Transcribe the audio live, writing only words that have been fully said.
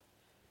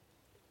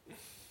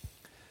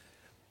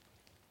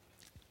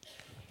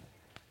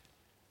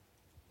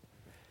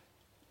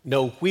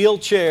No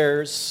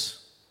wheelchairs,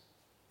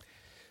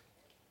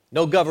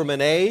 no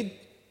government aid,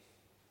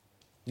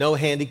 no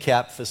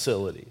handicap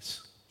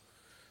facilities.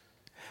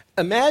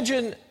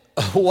 Imagine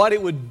what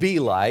it would be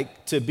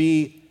like to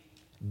be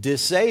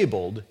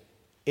disabled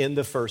in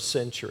the first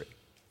century.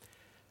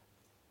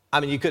 I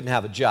mean, you couldn't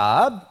have a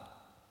job,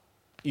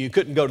 you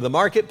couldn't go to the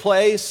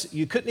marketplace,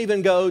 you couldn't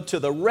even go to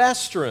the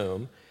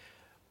restroom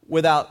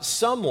without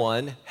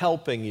someone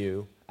helping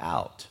you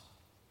out.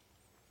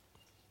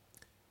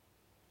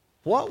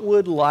 What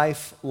would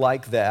life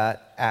like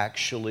that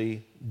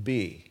actually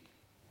be?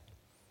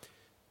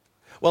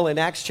 Well, in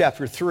Acts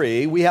chapter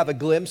 3, we have a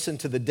glimpse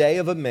into the day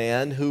of a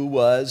man who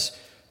was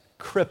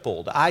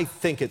crippled. I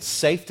think it's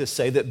safe to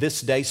say that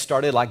this day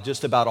started like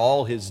just about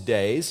all his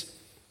days.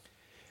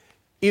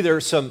 Either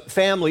some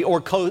family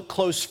or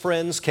close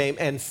friends came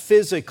and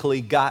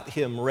physically got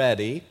him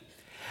ready,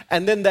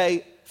 and then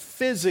they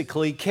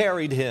physically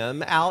carried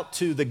him out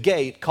to the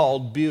gate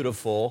called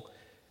Beautiful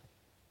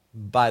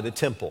by the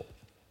temple.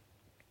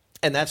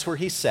 And that's where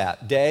he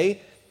sat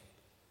day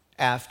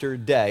after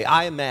day.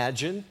 I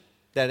imagine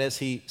that as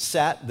he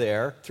sat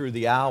there through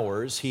the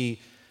hours, he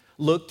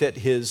looked at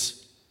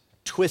his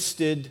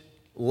twisted,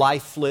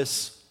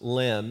 lifeless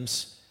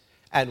limbs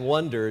and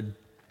wondered,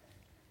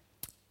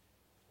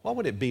 what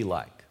would it be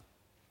like?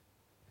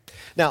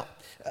 Now,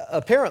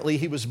 apparently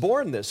he was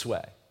born this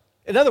way.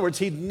 In other words,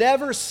 he'd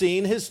never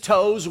seen his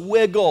toes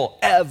wiggle,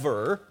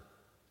 ever.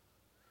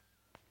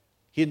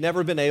 He had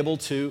never been able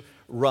to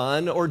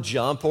run or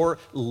jump or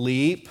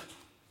leap,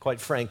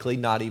 quite frankly,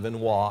 not even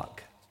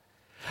walk.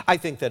 I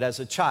think that as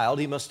a child,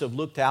 he must have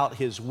looked out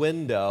his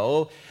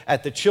window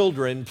at the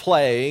children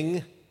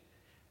playing,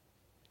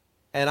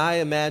 and I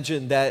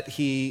imagine that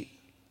he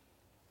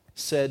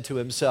said to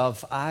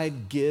himself,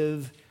 I'd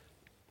give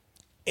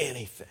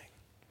anything.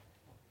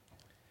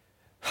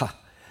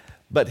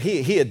 But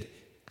he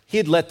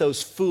had let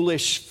those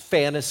foolish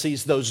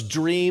fantasies, those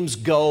dreams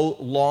go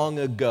long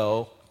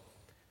ago.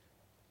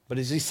 But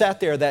as he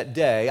sat there that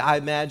day, I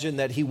imagine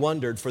that he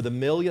wondered for the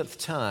millionth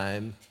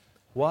time,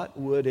 what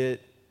would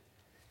it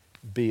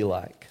be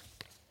like?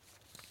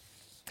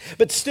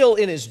 But still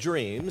in his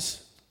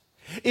dreams,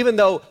 even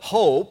though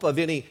hope of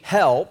any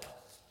help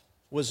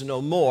was no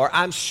more,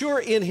 I'm sure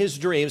in his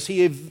dreams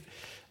he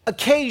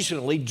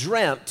occasionally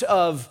dreamt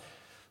of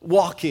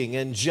walking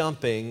and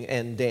jumping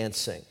and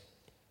dancing.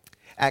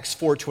 Acts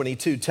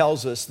 4:22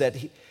 tells us that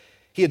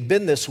he had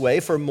been this way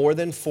for more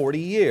than 40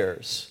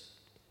 years.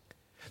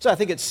 So I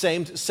think it's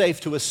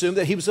safe to assume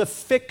that he was a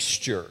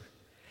fixture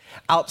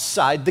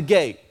outside the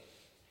gate.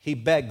 He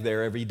begged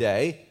there every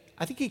day.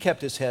 I think he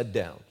kept his head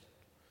down.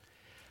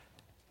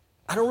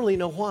 I don't really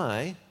know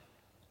why.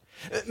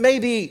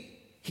 Maybe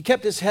he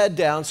kept his head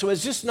down so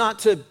as just not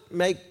to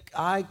make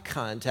eye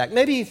contact.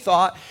 Maybe he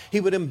thought he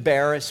would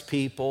embarrass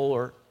people,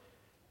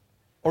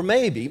 or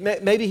maybe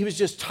he was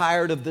just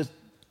tired of the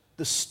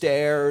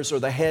stares or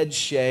the head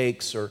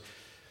shakes or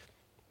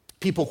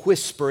people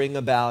whispering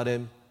about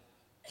him.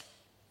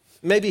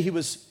 Maybe he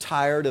was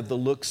tired of the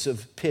looks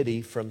of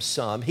pity from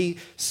some. He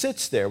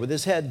sits there with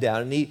his head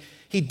down and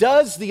he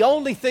does the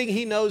only thing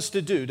he knows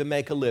to do to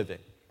make a living.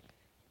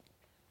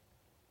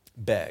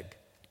 Beg.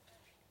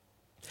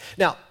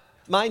 Now,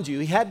 mind you,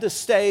 he had to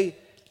stay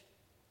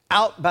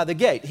out by the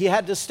gate. He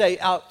had to stay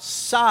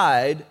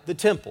outside the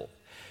temple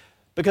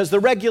because the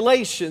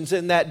regulations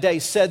in that day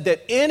said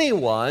that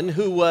anyone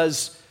who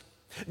was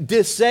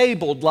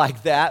disabled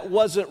like that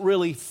wasn't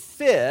really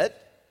fit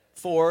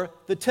for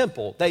the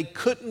temple. They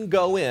couldn't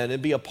go in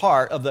and be a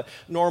part of the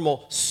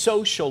normal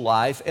social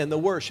life and the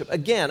worship.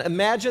 Again,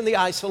 imagine the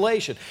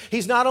isolation.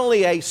 He's not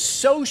only a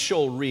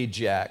social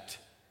reject,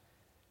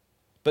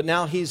 but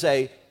now he's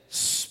a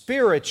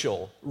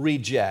spiritual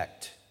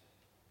reject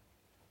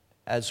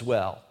as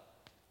well.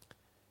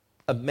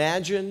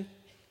 Imagine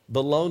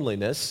the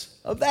loneliness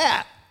of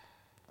that.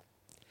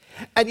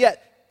 And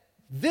yet,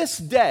 this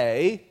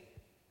day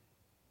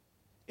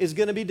is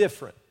going to be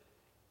different.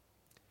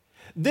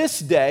 This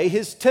day,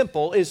 his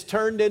temple is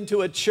turned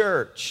into a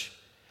church.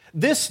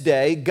 This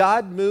day,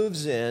 God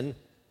moves in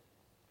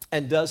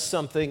and does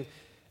something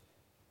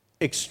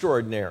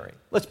extraordinary.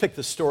 Let's pick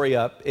the story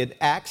up in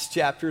Acts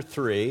chapter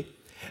 3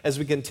 as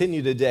we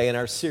continue today in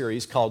our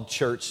series called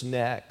Church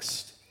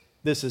Next.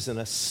 This is an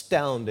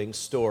astounding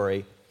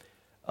story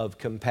of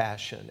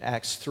compassion.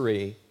 Acts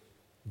 3,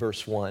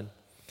 verse 1.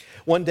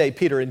 One day,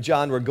 Peter and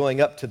John were going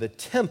up to the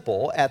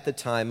temple at the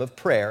time of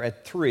prayer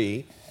at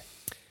 3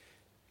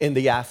 in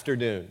the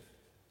afternoon.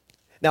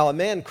 Now, a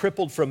man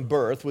crippled from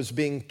birth was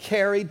being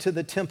carried to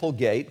the temple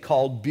gate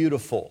called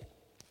Beautiful,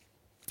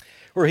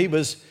 where he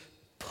was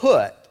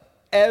put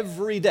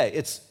every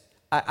day.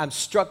 I'm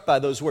struck by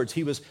those words.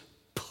 He was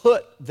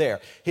put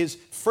there. His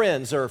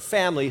friends or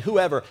family,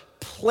 whoever,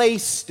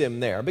 placed him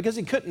there because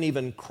he couldn't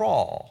even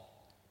crawl.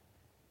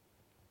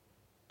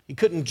 He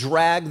couldn't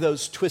drag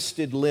those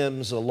twisted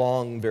limbs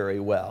along very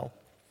well.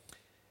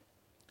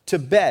 To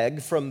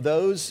beg from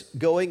those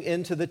going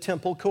into the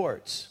temple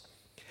courts.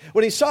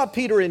 When he saw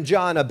Peter and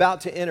John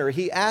about to enter,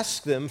 he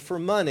asked them for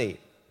money.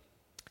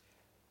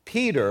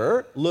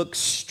 Peter looked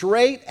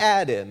straight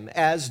at him,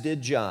 as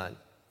did John.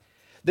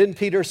 Then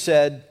Peter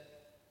said,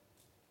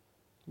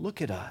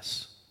 "Look at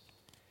us."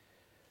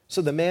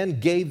 So the man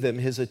gave them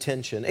his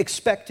attention,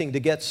 expecting to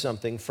get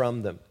something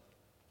from them.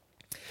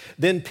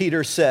 Then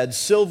Peter said,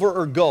 "Silver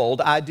or gold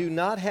I do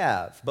not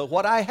have, but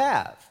what I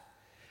have,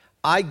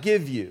 I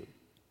give you.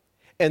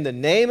 In the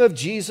name of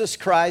Jesus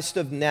Christ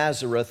of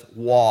Nazareth,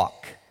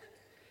 walk."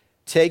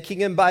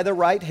 Taking him by the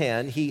right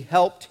hand, he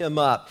helped him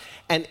up,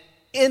 and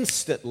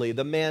instantly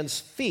the man's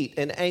feet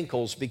and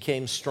ankles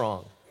became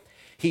strong.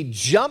 He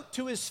jumped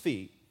to his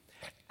feet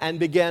and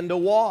began to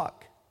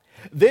walk.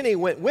 Then he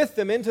went with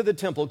them into the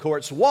temple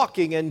courts,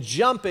 walking and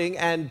jumping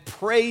and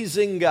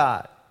praising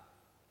God.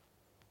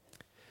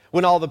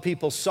 When all the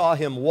people saw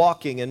him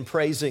walking and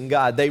praising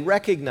God, they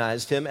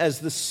recognized him as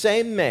the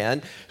same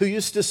man who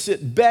used to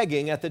sit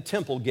begging at the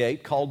temple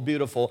gate called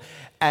Beautiful,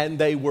 and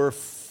they were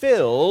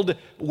filled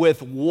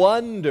with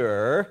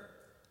wonder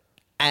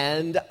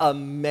and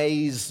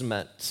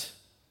amazement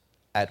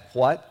at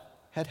what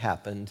had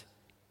happened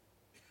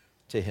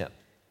to him.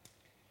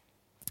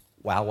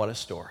 Wow, what a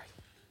story.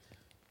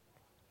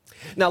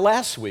 Now,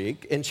 last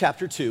week in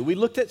chapter 2, we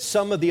looked at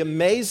some of the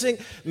amazing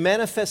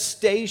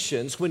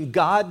manifestations when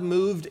God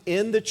moved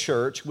in the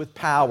church with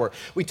power.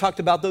 We talked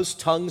about those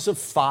tongues of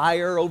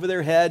fire over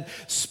their head,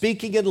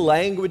 speaking in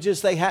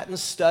languages they hadn't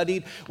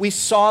studied. We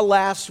saw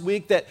last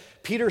week that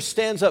Peter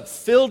stands up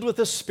filled with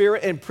the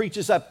Spirit and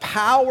preaches a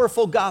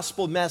powerful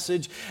gospel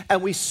message,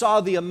 and we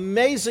saw the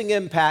amazing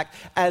impact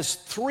as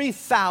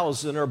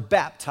 3,000 are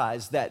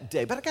baptized that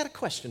day. But I got a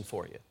question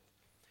for you.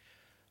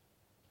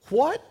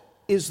 What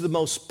is the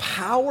most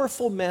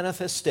powerful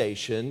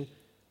manifestation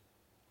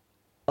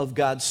of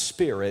God's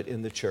Spirit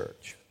in the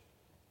church?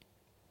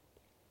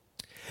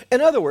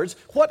 In other words,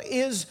 what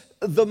is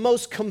the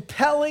most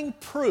compelling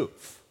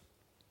proof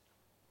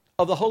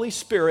of the Holy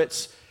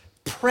Spirit's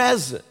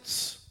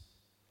presence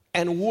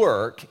and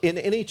work in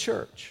any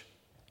church?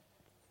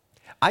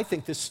 I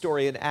think this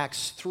story in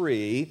Acts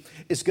 3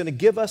 is going to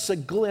give us a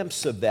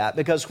glimpse of that,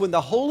 because when the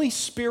Holy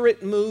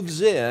Spirit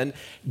moves in,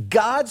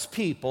 God's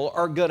people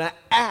are going to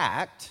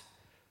act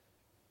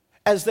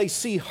as they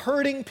see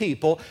hurting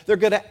people. They're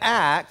going to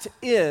act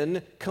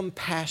in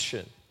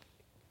compassion.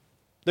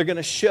 They're going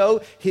to show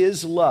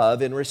His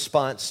love in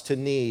response to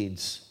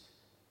needs.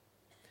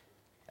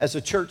 As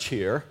a church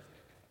here,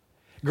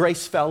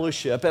 Grace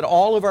Fellowship, at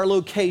all of our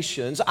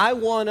locations, I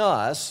want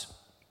us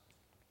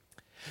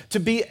to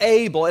be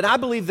able, and I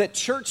believe that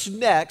Church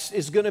Next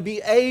is going to be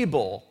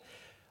able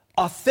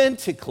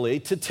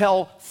authentically to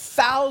tell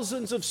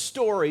thousands of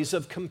stories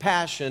of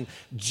compassion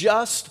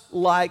just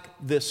like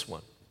this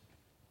one,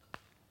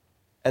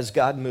 as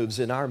God moves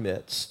in our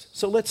midst.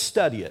 So let's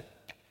study it.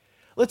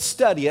 Let's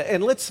study it,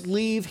 and let's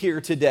leave here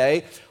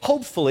today,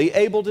 hopefully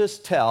able to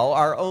tell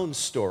our own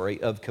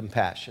story of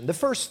compassion. The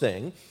first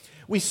thing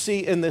we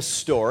see in this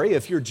story,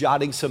 if you're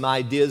jotting some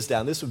ideas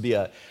down, this would be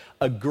a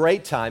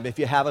great time, if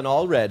you haven't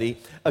already,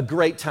 a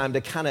great time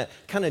to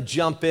kind of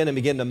jump in and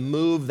begin to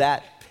move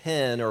that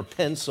pen or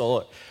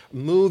pencil,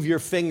 move your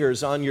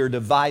fingers on your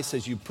device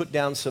as you put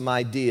down some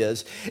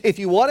ideas. If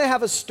you want to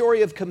have a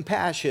story of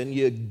compassion,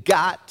 you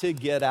got to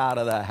get out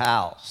of the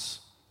house.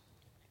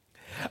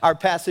 Our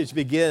passage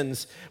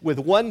begins with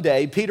one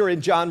day, Peter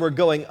and John were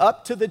going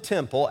up to the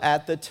temple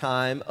at the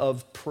time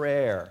of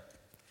prayer.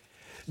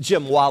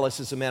 Jim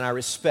Wallace is a man I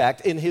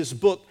respect. In his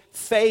book,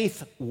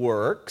 Faith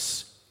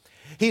Works,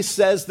 he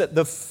says that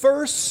the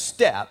first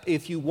step,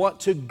 if you want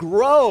to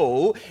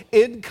grow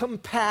in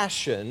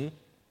compassion,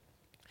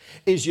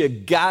 is you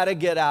got to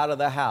get out of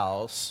the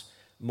house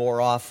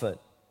more often.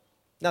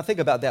 Now think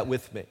about that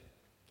with me.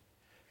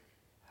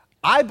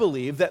 I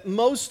believe that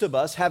most of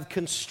us have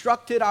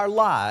constructed our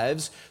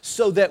lives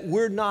so that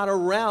we're not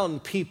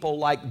around people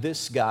like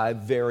this guy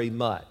very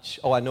much.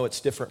 Oh, I know it's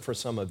different for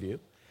some of you.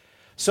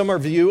 Some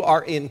of you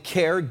are in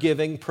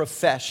caregiving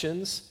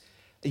professions.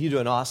 You do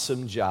an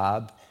awesome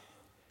job.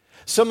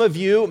 Some of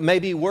you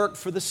maybe work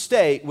for the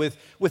state with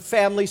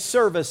family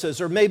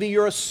services, or maybe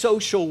you're a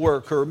social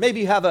worker,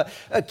 maybe you have a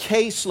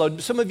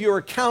caseload. Some of you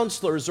are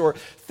counselors or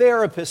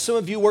therapists. Some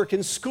of you work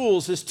in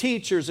schools as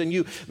teachers, and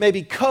you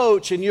maybe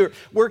coach, and you're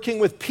working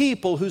with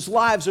people whose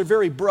lives are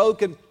very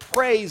broken.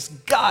 Praise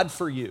God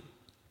for you.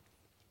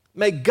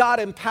 May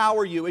God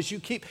empower you as you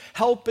keep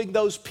helping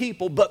those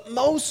people. But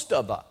most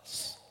of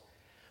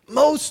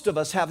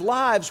us have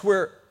lives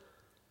where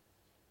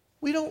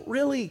we don't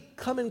really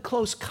come in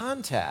close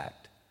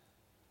contact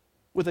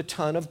with a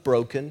ton of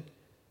broken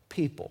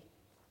people.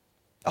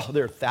 Oh,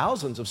 there are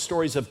thousands of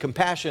stories of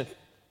compassion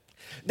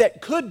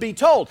that could be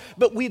told,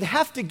 but we'd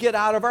have to get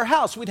out of our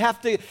house. We'd have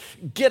to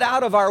get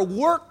out of our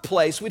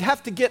workplace. We'd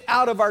have to get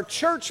out of our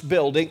church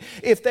building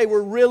if they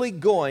were really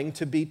going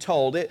to be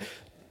told.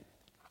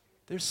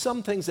 There's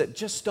some things that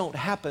just don't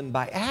happen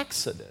by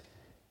accident.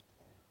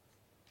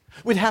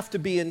 We'd have to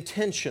be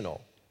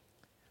intentional.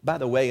 By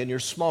the way, in your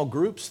small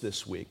groups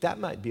this week, that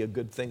might be a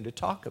good thing to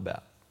talk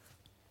about.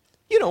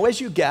 You know,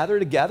 as you gather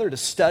together to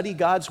study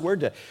God's Word,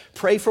 to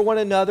pray for one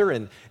another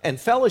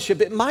and fellowship,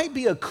 it might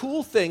be a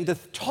cool thing to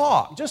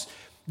talk. Just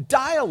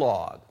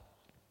dialogue,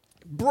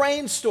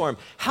 brainstorm.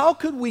 How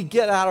could we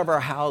get out of our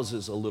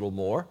houses a little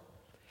more?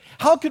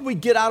 How could we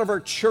get out of our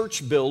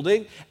church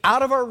building,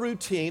 out of our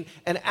routine,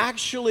 and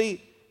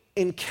actually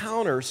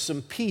encounter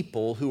some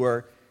people who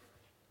are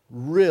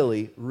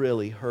really,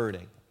 really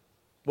hurting?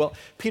 Well,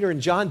 Peter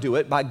and John do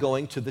it by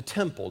going to the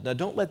temple. Now,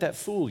 don't let that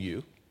fool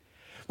you.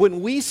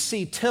 When we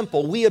see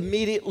temple, we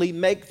immediately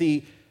make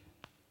the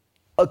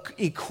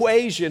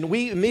equation,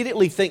 we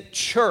immediately think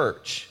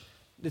church.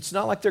 It's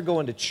not like they're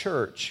going to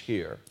church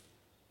here.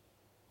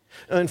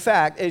 In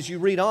fact, as you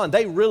read on,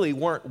 they really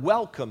weren't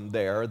welcome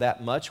there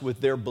that much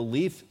with their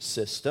belief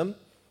system.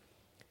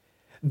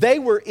 They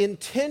were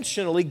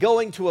intentionally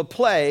going to a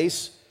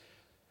place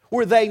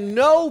where they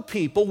know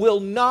people will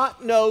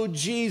not know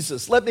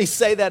Jesus. Let me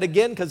say that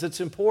again because it's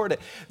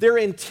important. They're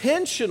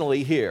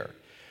intentionally here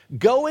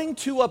going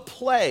to a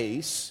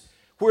place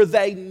where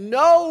they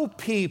know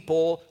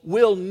people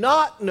will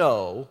not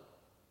know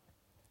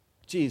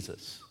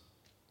Jesus.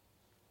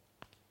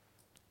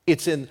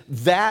 It's in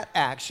that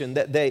action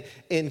that they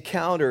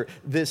encounter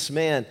this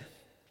man.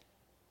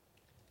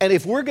 And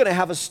if we're going to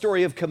have a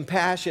story of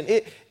compassion,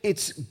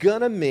 it's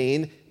going to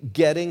mean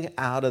getting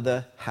out of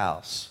the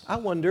house. I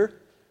wonder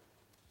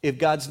if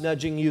God's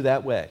nudging you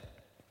that way.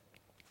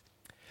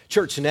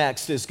 Church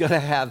Next is going to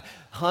have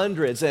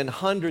hundreds and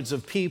hundreds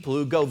of people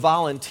who go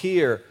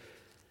volunteer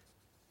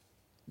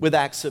with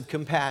acts of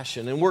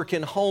compassion and work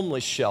in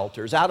homeless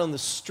shelters, out on the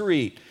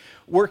street,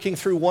 working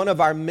through one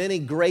of our many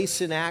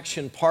Grace in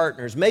Action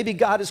partners. Maybe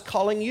God is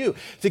calling you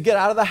to get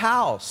out of the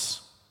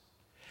house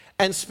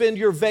and spend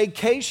your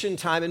vacation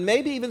time and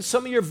maybe even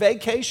some of your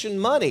vacation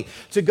money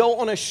to go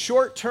on a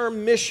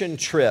short-term mission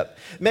trip.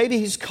 Maybe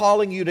He's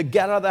calling you to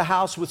get out of the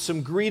house with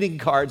some greeting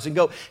cards and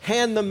go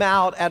hand them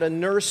out at a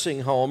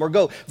nursing home or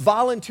go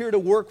volunteer to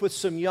work with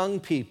some young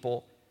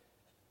people.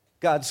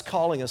 God's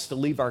calling us to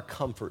leave our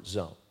comfort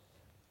zone,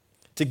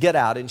 to get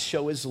out and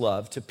show His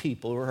love to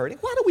people who are hurting.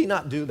 Why do we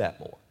not do that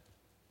more?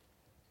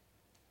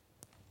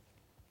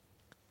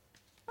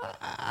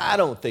 I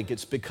don't think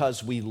it's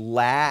because we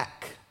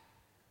lack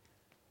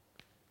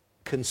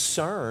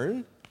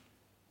concern.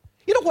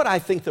 You know what I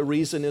think the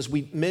reason is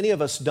many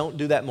of us don't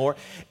do that more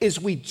is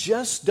we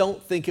just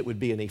don't think it would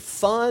be any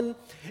fun,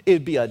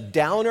 it'd be a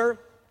downer,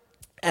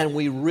 and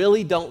we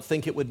really don't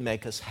think it would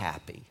make us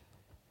happy.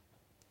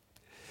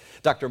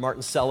 Dr.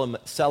 Martin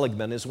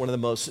Seligman is one of the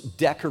most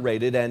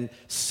decorated and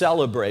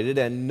celebrated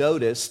and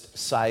noticed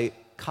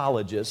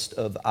psychologists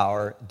of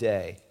our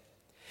day.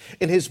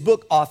 In his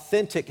book,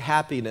 Authentic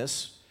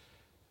Happiness,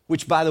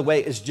 which, by the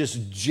way, is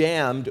just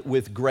jammed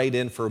with great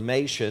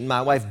information.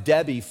 My wife,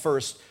 Debbie,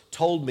 first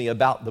told me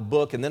about the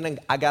book, and then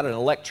I got an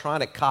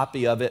electronic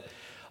copy of it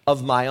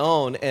of my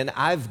own, and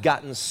I've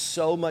gotten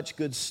so much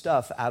good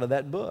stuff out of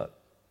that book.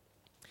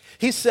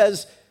 He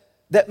says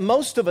that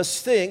most of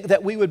us think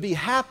that we would be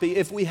happy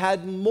if we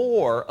had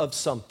more of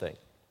something.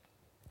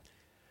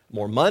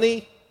 More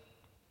money,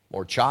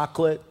 more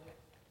chocolate,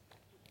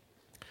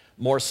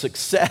 more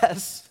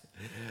success,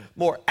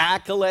 more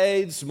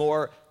accolades,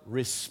 more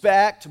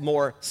respect,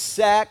 more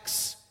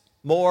sex,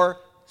 more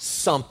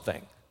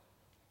something.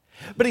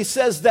 But he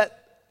says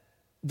that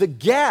the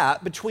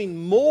gap between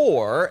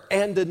more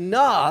and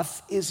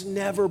enough is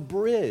never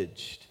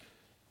bridged.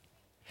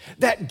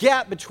 That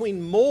gap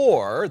between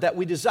more that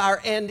we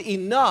desire and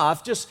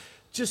enough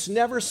just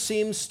never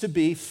seems to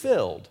be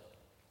filled.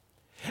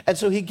 And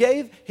so he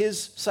gave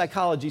his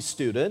psychology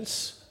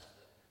students,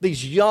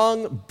 these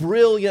young,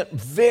 brilliant,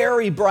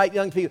 very bright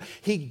young people,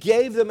 he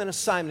gave them an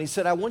assignment. He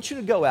said, I want you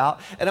to go out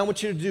and I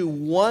want you to do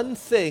one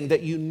thing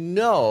that you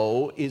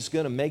know is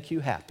going to make you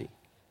happy.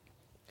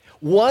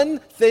 One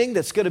thing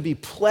that's going to be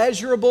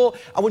pleasurable.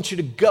 I want you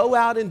to go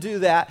out and do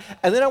that.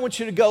 And then I want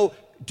you to go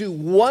do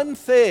one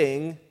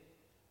thing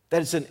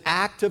that is an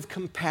act of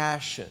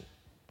compassion.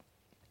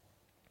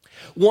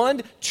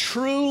 One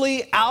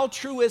truly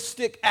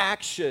altruistic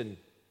action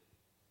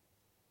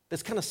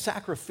that's kind of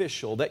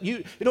sacrificial, that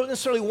you don't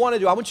necessarily want to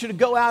do. I want you to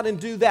go out and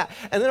do that.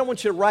 And then I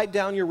want you to write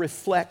down your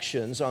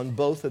reflections on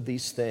both of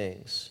these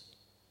things.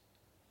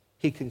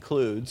 He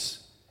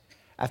concludes,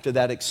 after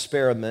that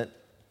experiment,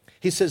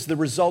 he says the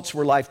results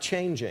were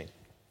life-changing.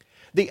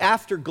 The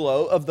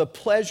afterglow of the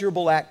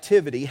pleasurable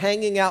activity,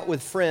 hanging out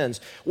with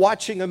friends,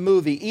 watching a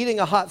movie, eating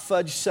a hot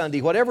fudge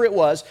sundae, whatever it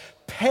was,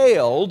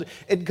 paled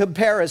in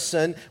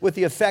comparison with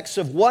the effects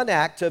of one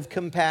act of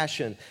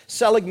compassion.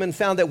 Seligman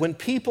found that when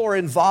people are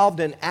involved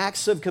in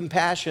acts of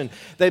compassion,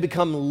 they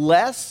become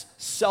less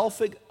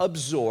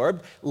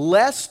self-absorbed,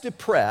 less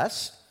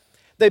depressed.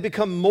 They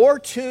become more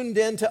tuned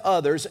in to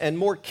others and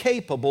more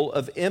capable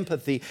of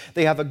empathy.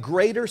 They have a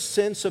greater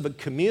sense of a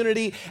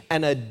community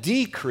and a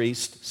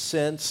decreased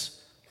sense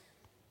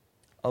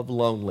of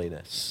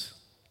loneliness.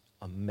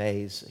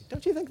 Amazing.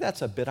 Don't you think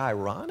that's a bit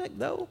ironic,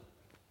 though?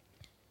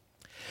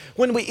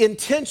 When we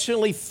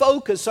intentionally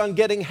focus on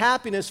getting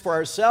happiness for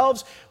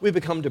ourselves, we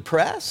become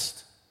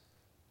depressed.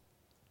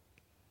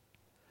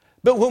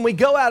 But when we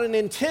go out and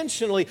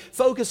intentionally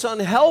focus on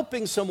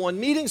helping someone,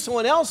 meeting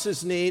someone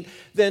else's need,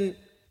 then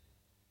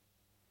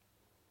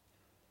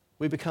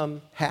we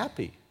become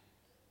happy.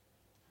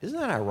 Isn't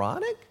that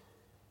ironic?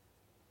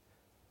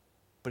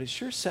 But it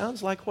sure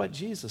sounds like what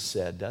Jesus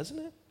said, doesn't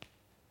it?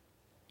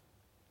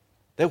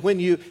 That when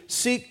you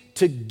seek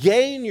to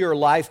gain your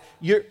life,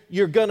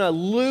 you're going to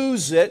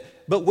lose it.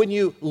 But when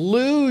you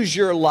lose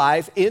your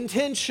life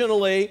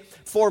intentionally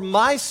for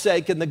my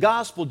sake in the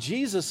gospel,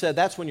 Jesus said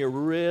that's when you're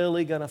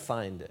really going to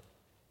find it.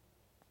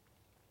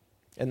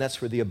 And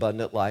that's where the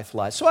abundant life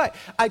lies. So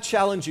I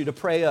challenge you to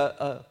pray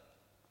a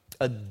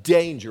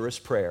dangerous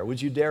prayer.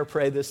 Would you dare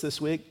pray this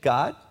week?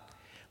 God,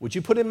 would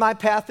you put in my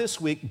path this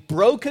week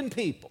broken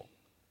people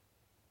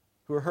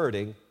who are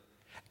hurting,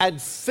 and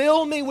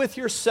fill me with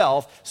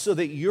yourself so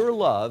that your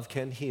love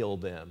can heal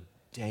them.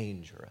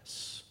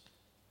 Dangerous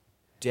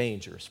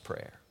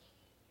prayer.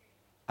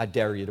 I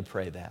dare you to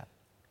pray that.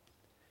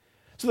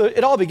 So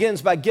it all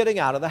begins by getting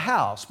out of the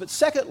house. But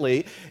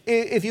secondly,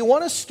 if you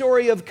want a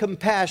story of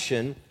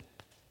compassion,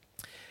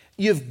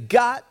 you've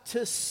got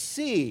to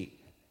see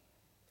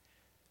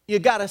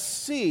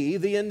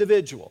the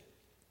individual.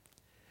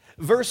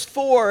 Verse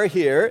 4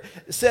 here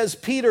says,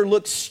 Peter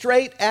looked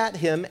straight at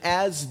him,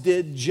 as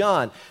did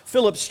John.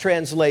 Philip's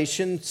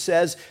translation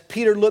says,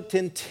 Peter looked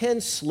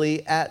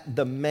intensely at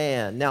the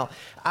man. Now,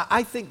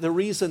 I think the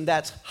reason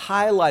that's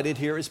highlighted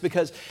here is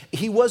because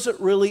he wasn't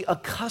really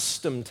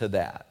accustomed to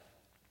that.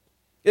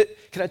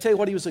 Can I tell you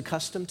what he was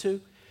accustomed to?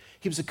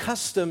 He was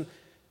accustomed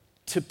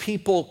to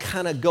people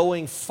kind of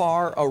going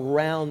far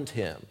around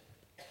him.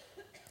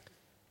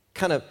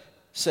 Kind of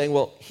saying,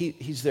 well,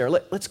 he's there.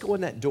 Let's go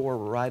in that door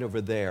right over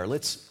there.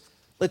 Let's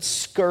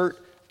skirt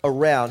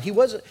around. He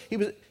was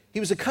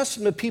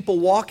accustomed to people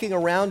walking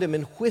around him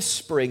and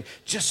whispering,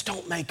 just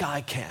don't make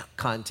eye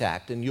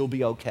contact and you'll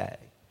be okay.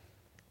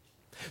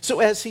 So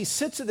as he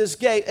sits at this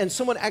gate and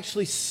someone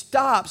actually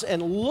stops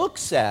and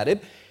looks at him,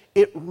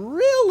 it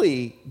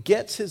really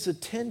gets his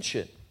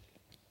attention.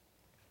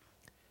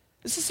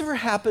 Does this ever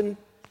happen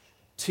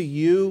to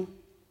you?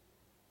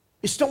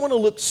 You just don't want to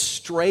look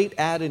straight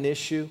at an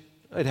issue.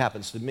 It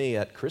happens to me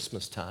at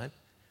Christmas time.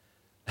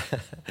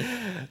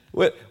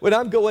 When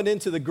I'm going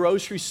into the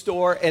grocery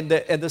store and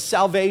the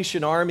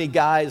Salvation Army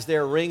guy is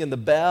there ringing the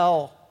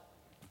bell,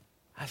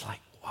 I was like,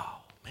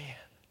 wow, man.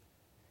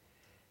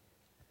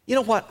 You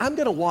know what? I'm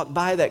going to walk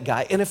by that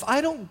guy, and if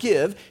I don't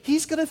give,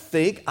 he's going to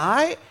think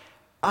I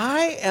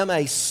am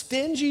a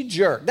stingy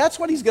jerk. That's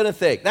what he's going to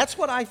think. That's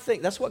what I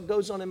think. That's what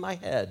goes on in my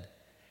head.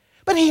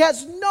 But he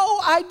has no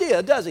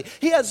idea, does he?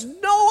 He has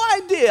no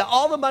idea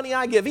all the money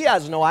I give. He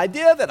has no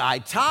idea that I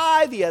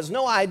tithe. He has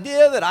no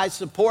idea that I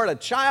support a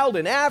child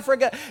in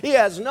Africa. He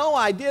has no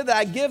idea that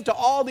I give to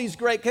all these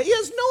great... He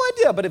has no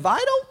idea. But if I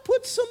don't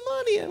put some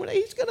money in,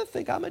 he's going to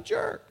think I'm a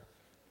jerk.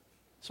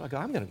 So I go,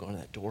 I'm going to go to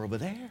that door over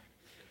there.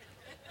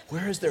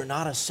 Where is there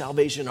not a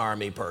Salvation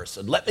Army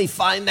person? Let me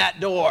find that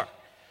door.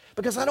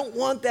 Because I don't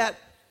want that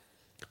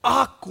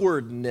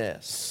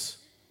awkwardness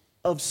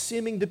of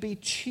seeming to be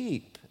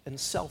cheap and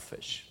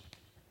selfish.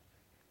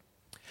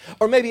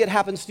 Or maybe it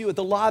happens to you at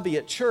the lobby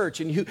at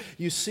church and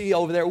you see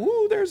over there,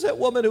 woo, there's that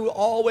woman who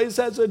always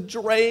has a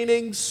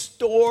draining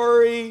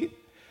story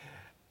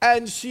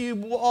and she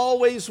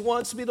always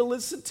wants me to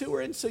listen to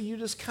her, and so you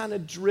just kind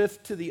of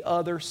drift to the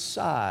other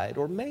side.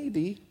 Or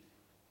maybe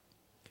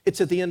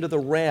it's at the end of the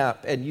ramp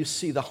and you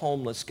see the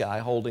homeless guy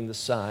holding the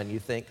sign. You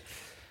think,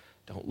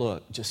 don't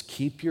look, just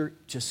keep your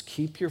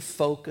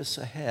focus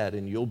ahead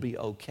and you'll be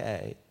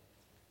okay.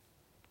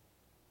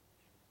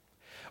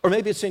 Or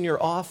maybe it's in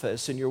your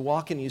office and you're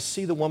walking, you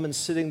see the woman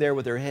sitting there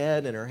with her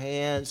head in her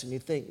hands, and you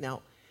think,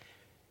 now,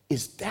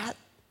 is that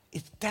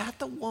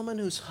the woman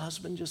whose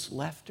husband just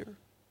left her?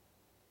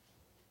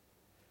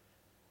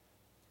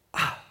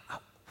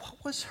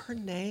 What was her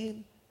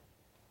name?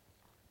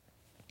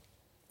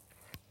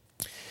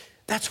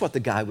 That's what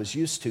the guy was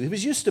used to. He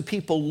was used to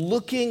people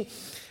looking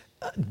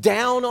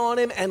down on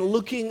him and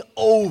looking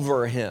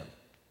over him.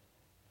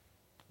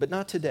 But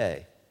not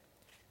today.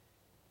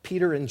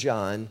 Peter and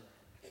John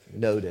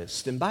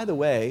noticed. And by the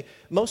way,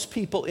 most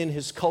people in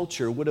his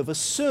culture would have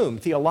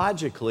assumed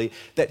theologically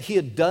that he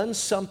had done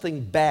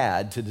something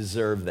bad to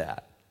deserve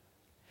that.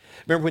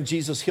 Remember when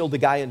Jesus healed the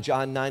guy in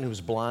John 9 who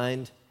was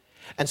blind?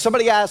 And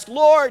somebody asked,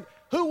 Lord,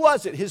 who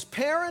was it, his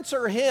parents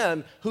or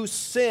him, who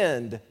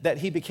sinned that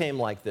he became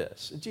like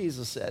this? And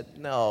Jesus said,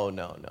 no,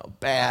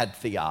 bad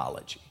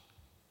theology.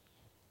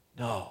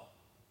 No.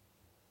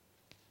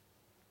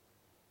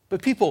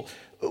 But people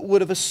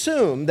would have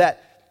assumed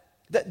that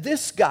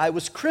this guy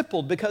was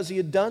crippled because he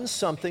had done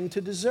something to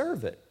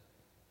deserve it.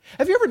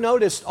 Have you ever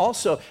noticed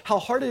also how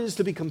hard it is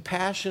to be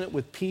compassionate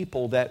with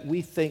people that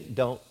we think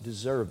don't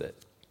deserve it?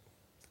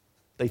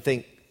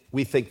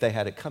 We think they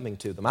had it coming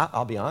to them.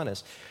 I'll be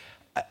honest.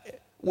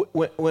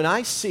 When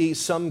I see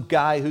some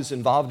guy who's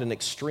involved in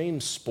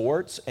extreme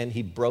sports and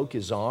he broke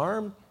his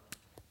arm,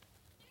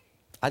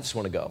 I just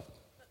want to go.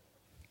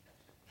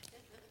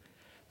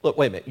 Look,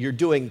 wait a minute. You're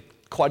doing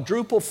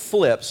quadruple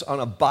flips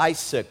on a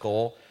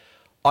bicycle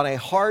on a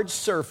hard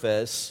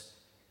surface,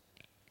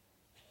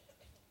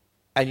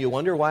 and you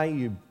wonder why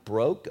you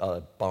broke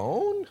a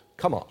bone?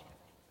 Come on,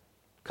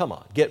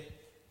 get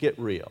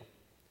real.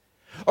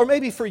 Or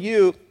maybe for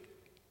you,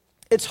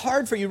 it's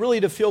hard for you really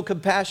to feel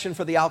compassion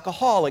for the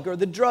alcoholic or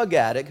the drug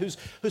addict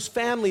whose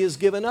family has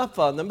given up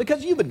on them,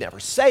 because you would never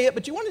say it,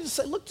 but you wanted to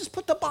say, look, just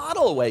put the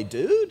bottle away,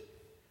 dude.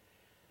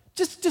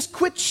 Just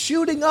quit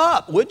shooting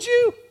up, would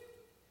you?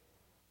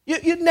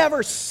 You'd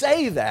never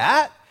say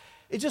that.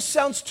 It just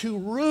sounds too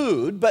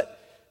rude, but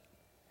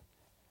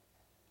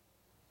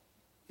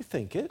you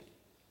think it.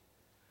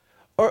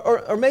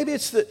 Or maybe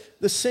it's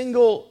the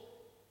single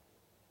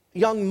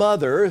young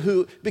mother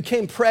who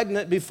became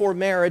pregnant before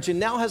marriage and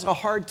now has a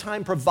hard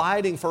time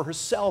providing for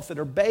herself and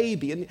her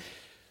baby. And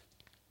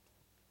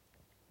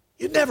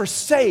you never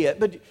say it,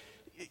 but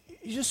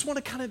you just want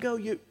to kind of go,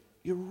 you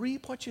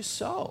reap what you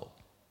sow.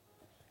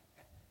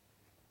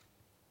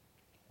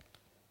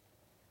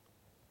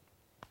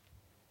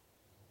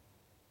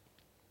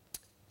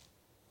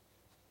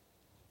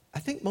 I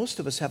think most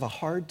of us have a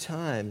hard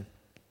time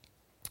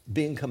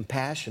being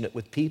compassionate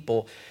with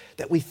people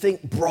that we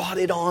think brought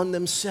it on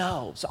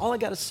themselves. All I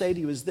got to say to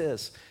you is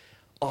this: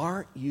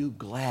 aren't you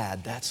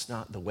glad that's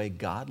not the way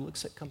God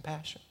looks at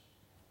compassion?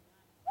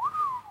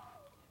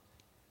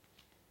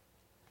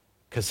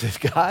 Because if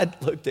God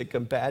looked at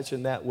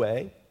compassion that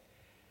way,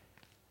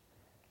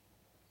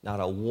 not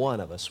a one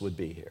of us would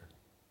be here.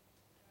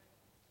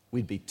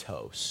 We'd be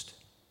toast.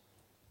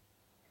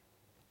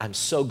 I'm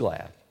so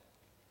glad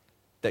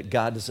that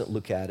God doesn't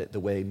look at it the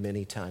way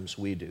many times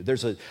we do.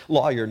 There's a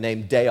lawyer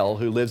named Dale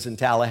who lives in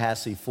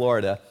Tallahassee,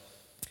 Florida.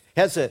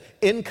 He has an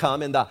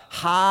income in the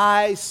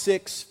high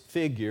six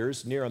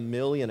figures, near $1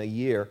 million a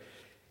year.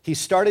 He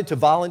started to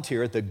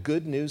volunteer at the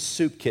Good News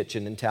Soup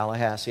Kitchen in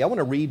Tallahassee. I want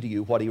to read to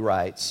you what he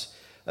writes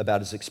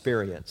about his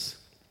experience.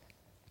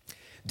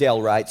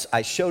 Dale writes,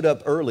 I showed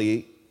up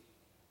early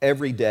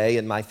every day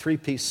in my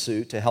three-piece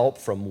suit to help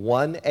from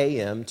 1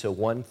 a.m. to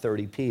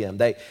 1:30 p.m.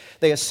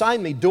 They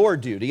assigned me door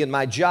duty, and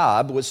my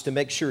job was to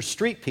make sure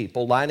street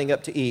people lining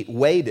up to eat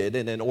waited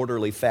in an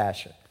orderly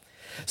fashion.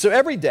 So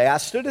every day I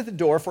stood at the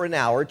door for an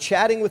hour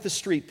chatting with the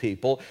street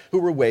people who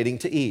were waiting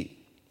to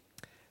eat.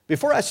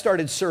 Before I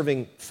started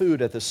serving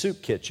food at the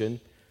soup kitchen,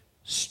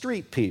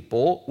 street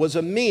people was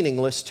a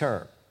meaningless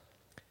term.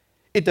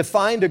 It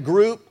defined a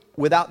group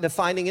without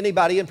defining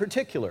anybody in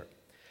particular.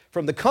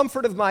 From the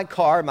comfort of my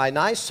car, my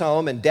nice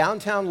home, and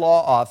downtown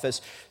law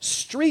office,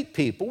 street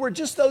people were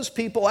just those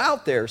people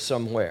out there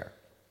somewhere.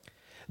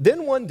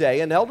 Then one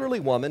day, an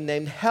elderly woman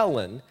named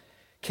Helen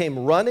came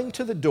running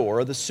to the door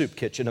of the soup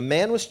kitchen. A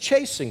man was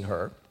chasing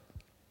her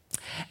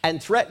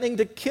and threatening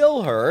to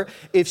kill her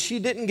if she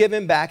didn't give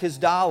him back his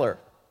dollar.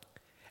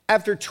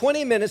 After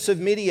 20 minutes of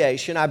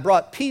mediation, I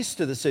brought peace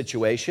to the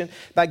situation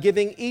by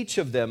giving each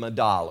of them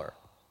 $1.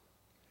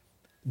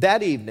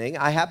 That evening,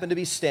 I happened to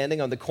be standing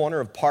on the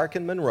corner of Park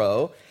and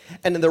Monroe,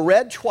 and in the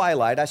red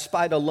twilight, I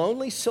spied a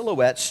lonely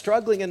silhouette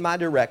struggling in my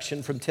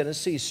direction from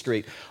Tennessee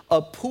Street.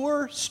 A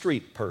poor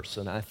street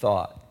person, I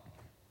thought.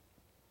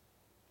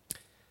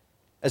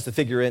 As the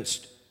figure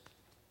inched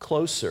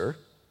closer,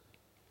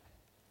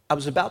 I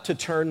was about to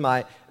turn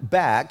my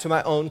back to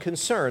my own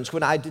concerns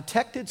when I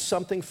detected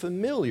something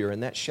familiar in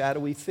that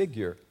shadowy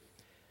figure.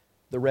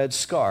 The red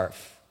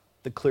scarf,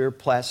 the clear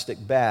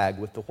plastic bag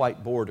with the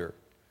white border,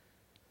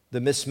 the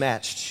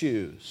mismatched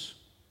shoes.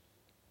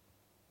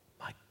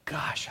 My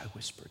gosh, I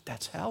whispered,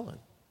 that's Helen.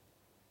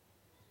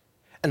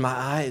 And my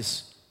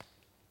eyes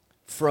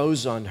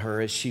froze on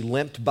her as she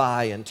limped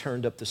by and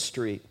turned up the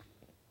street.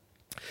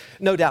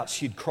 No doubt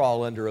she'd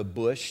crawl under a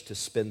bush to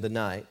spend the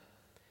night.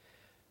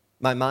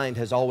 My mind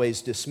has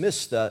always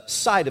dismissed the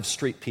sight of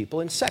street people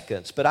in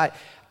seconds, but I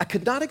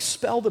could not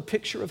expel the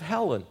picture of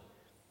Helen.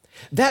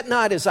 That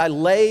night, as I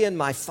lay in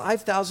my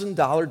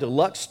 $5,000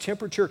 deluxe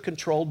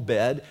temperature-controlled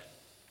bed,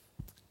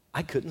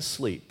 I couldn't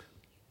sleep.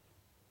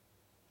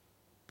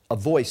 A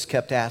voice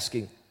kept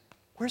asking,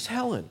 where's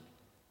Helen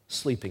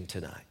sleeping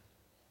tonight?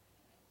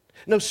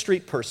 No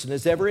street person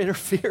has ever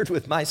interfered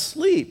with my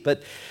sleep,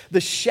 but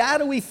the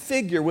shadowy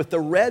figure with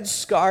the red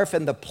scarf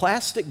and the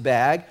plastic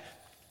bag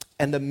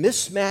and the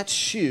mismatched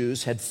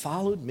shoes had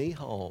followed me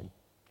home.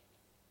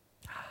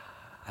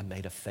 I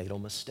made a fatal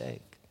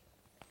mistake.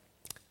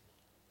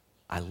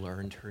 I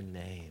learned her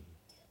name.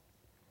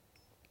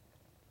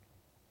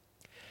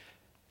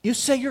 You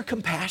say you're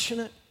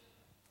compassionate?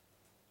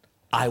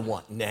 I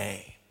want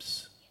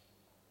names.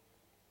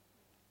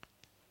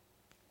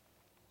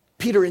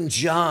 Peter and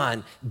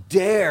John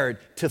dared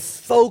to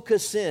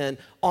focus in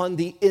on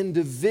the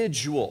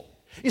individual.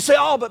 You say,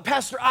 oh, but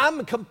Pastor,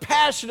 I'm a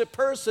compassionate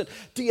person.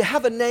 Do you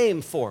have a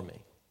name for me?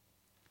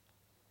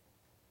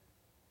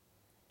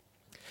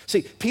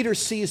 See, Peter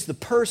sees the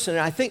person,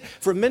 and I think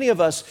for many of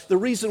us, the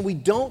reason we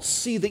don't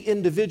see the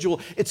individual,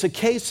 it's a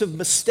case of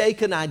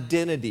mistaken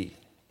identity.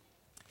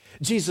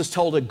 Jesus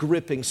told a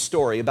gripping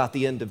story about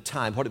the end of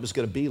time, what it was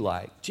going to be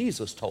like.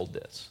 Jesus told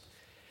this.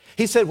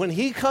 He said when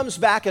he comes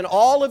back in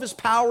all of his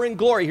power and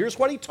glory, here's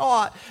what he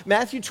taught.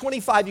 Matthew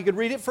 25, you could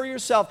read it for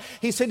yourself.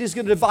 He said he's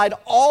going to divide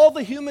all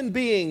the human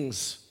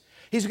beings.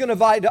 He's going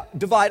to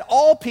divide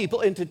all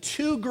people into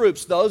two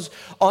groups, those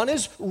on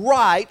his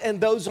right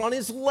and those on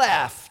his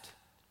left.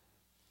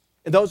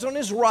 And those on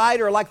his right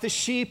are like the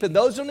sheep, and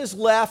those on his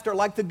left are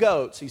like the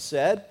goats, he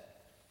said.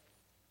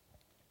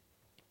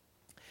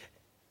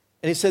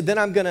 And he said, then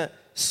I'm going to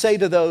say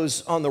to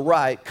those on the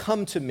right,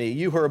 come to me,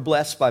 you who are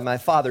blessed by my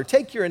Father.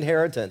 Take your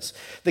inheritance,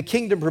 the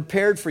kingdom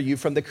prepared for you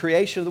from the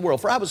creation of the world.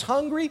 For I was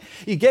hungry,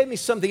 you gave me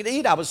something to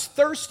eat. I was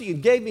thirsty, you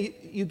gave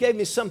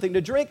me something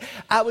to drink.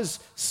 I was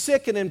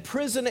sick and in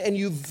prison, and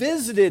you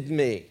visited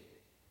me.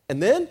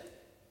 And then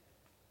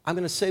I'm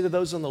going to say to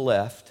those on the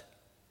left,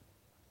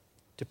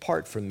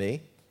 depart from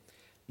me,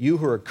 you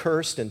who are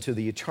cursed, into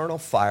the eternal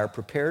fire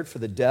prepared for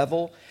the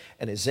devil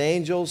and his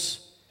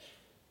angels.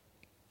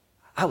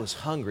 I was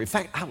hungry. In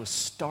fact, I was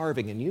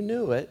starving, and you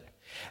knew it.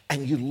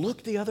 And you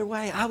looked the other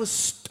way. I was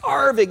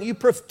starving. You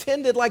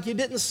pretended like you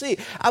didn't see.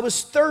 I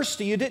was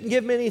thirsty. You didn't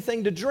give me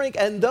anything to drink.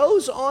 And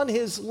those on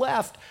his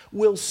left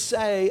will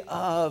say,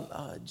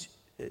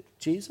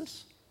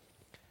 Jesus,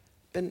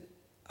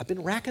 I've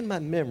been racking my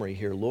memory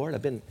here, Lord.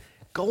 I've been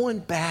going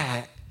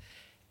back,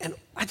 and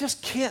I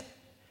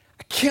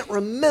can't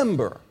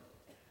remember.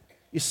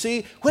 You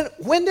see,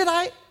 when did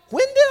I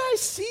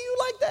see you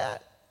like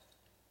that?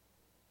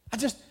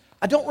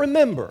 I don't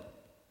remember.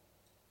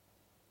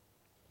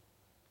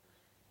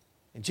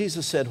 And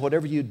Jesus said,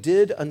 whatever you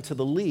did unto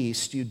the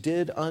least, you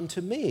did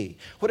unto me.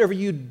 Whatever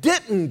you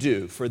didn't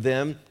do for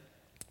them,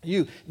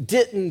 you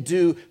didn't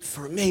do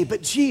for me.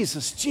 But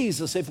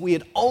Jesus, if we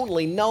had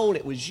only known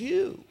it was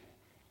you.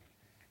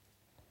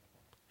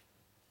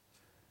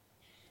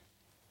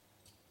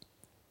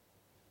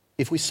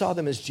 If we saw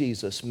them as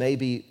Jesus,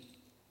 maybe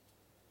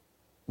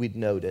we'd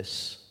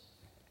notice.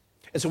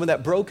 And so when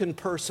that broken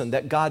person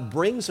that God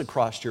brings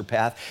across your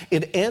path,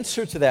 in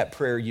answer to that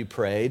prayer you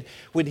prayed,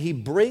 when he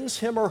brings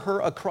him or her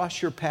across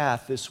your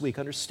path this week,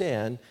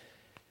 understand,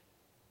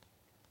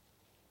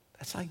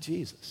 that's like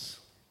Jesus.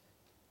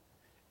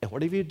 And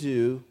whatever you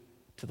do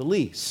to the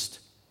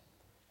least,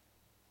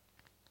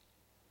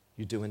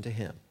 you're doing to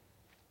him.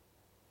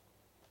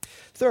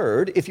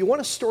 Third, if you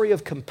want a story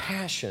of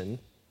compassion,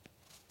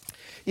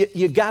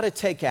 you got to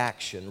take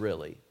action,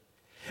 really.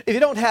 If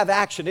you don't have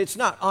action, it's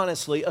not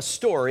honestly a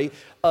story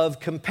of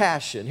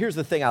compassion. Here's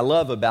the thing I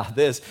love about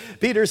this.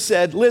 Peter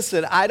said,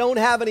 listen, I don't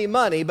have any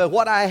money, but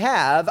what I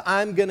have,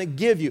 I'm going to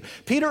give you.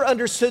 Peter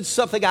understood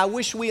something I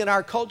wish we in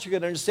our culture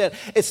could understand.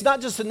 It's not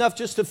just enough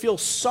just to feel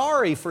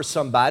sorry for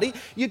somebody.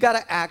 You got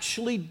to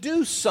actually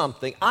do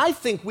something. I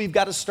think we've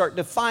got to start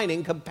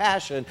defining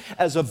compassion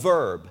as a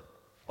verb.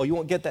 Oh, you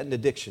won't get that in the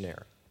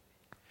dictionary.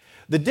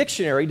 The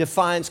dictionary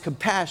defines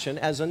compassion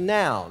as a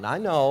noun. I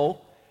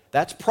know,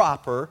 that's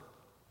proper.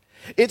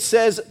 It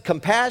says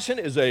compassion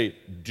is a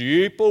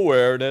deep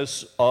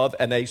awareness of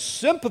and a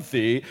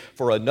sympathy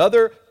for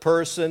another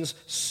person's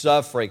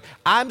suffering.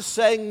 I'm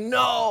saying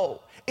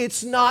no,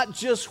 it's not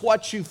just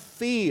what you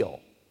feel.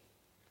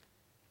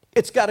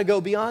 It's got to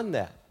go beyond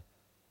that.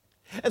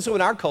 And so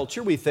in our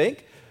culture, we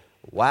think,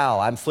 wow,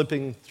 I'm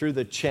flipping through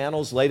the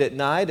channels late at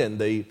night and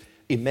the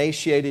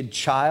emaciated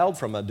child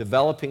from a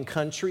developing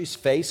country's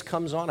face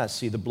comes on. I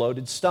see the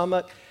bloated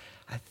stomach.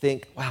 I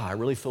think, wow, I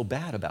really feel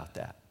bad about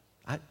that.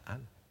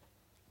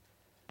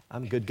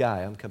 I'm a good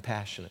guy. I'm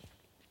compassionate.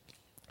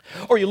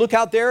 Or you look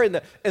out there in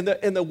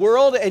the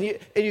world and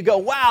you go,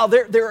 wow,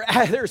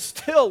 there's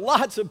still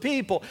lots of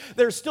people.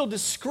 They're still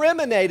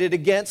discriminated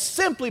against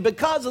simply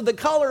because of the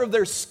color of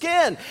their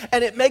skin.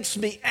 And it makes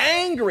me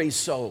angry.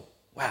 So,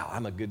 wow,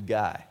 I'm a good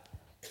guy.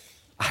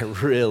 I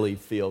really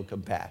feel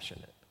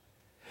compassionate.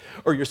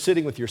 Or you're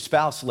sitting with your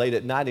spouse late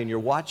at night and you're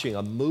watching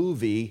a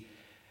movie,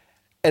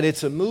 and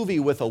it's a movie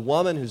with a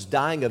woman who's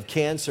dying of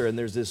cancer, and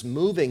there's this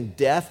moving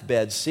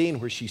deathbed scene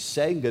where she's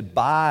saying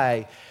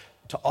goodbye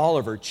to all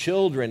of her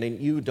children, and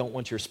you don't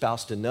want your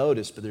spouse to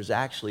notice, but there's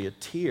actually a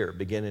tear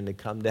beginning to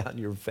come down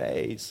your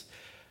face.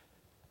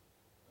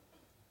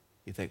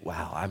 You think,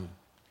 wow,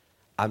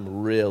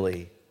 I'm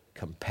really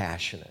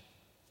compassionate.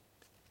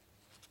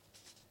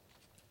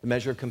 The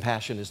measure of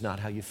compassion is not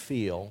how you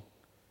feel,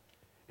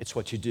 it's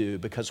what you do,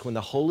 because when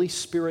the Holy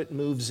Spirit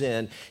moves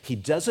in, he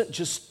doesn't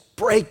just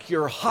break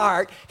your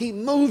heart, he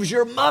moves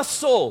your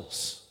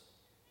muscles.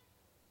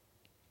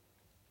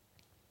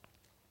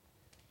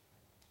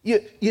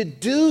 You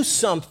do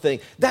something.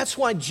 That's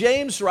why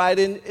James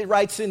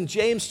writes in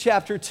James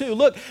chapter 2,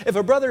 look, if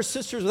a brother or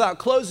sister is without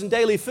clothes and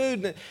daily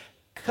food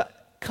and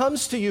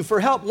comes to you for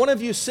help, one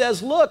of you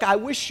says, look, I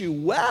wish you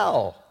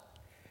well.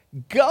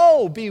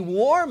 Go, be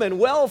warm and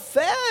well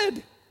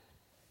fed.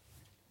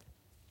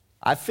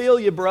 I feel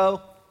you,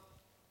 bro.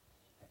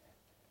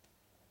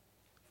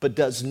 But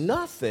does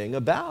nothing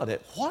about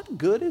it. What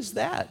good is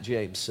that,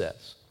 James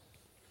says?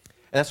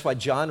 And that's why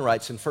John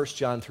writes in 1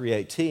 John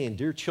 3:18,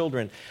 dear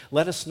children,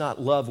 let us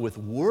not love with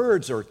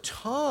words or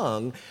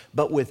tongue,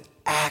 but with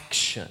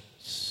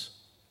actions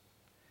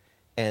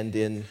and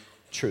in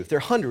truth. There are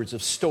hundreds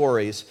of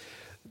stories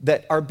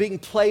that are being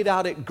played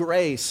out at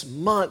Grace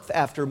month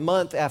after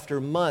month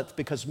after month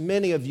because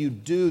many of you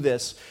do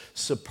this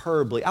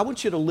superbly. I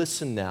want you to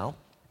listen now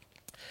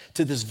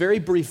to this very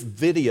brief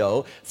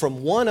video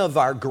from one of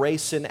our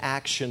Grace in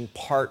Action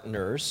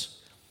partners.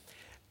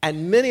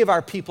 And many of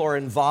our people are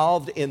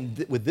involved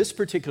with this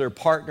particular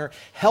partner,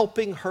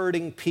 helping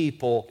hurting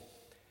people,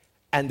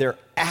 and they're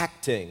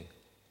acting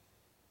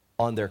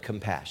on their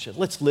compassion.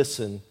 Let's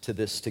listen to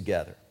this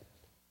together.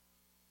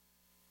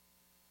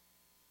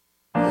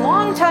 A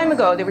long time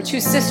ago, there were two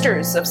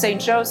sisters of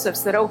St.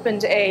 Joseph's that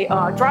opened a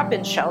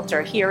drop-in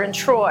shelter here in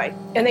Troy.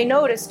 And they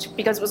noticed,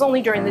 because it was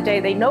only during the day,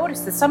 they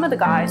noticed that some of the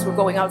guys were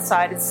going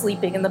outside and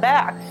sleeping in the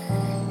back.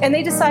 And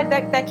they decided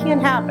that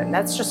can't happen.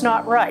 That's just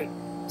not right.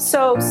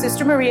 So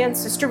Sister Maria and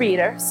Sister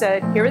Rita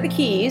said, here are the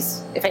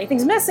keys. If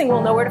anything's missing,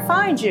 we'll know where to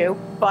find you,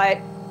 but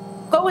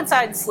go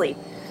inside and sleep.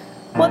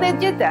 Well, they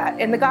did that,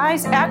 and the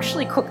guys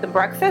actually cooked them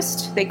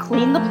breakfast. They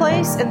cleaned the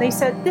place, and they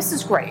said, this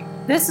is great.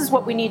 This is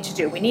what we need to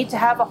do. We need to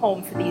have a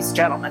home for these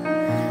gentlemen.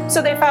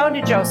 So they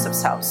founded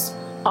Joseph's House.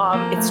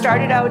 It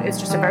started out as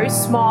just a very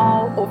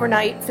small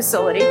overnight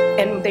facility,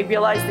 and they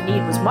realized the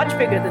need was much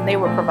bigger than they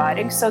were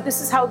providing. So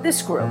this is how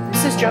this grew.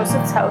 This is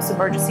Joseph's House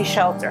Emergency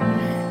Shelter.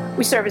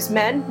 We service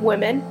men,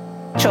 women,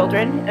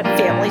 children, and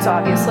families,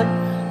 obviously.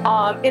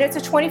 And it's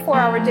a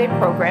 24-hour day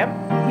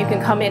program. You can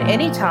come in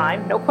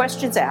anytime, no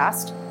questions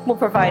asked. We'll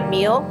provide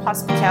meal,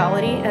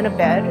 hospitality, and a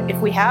bed if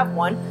we have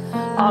one.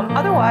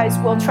 Otherwise,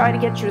 we'll try to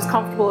get you as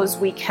comfortable as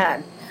we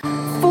can.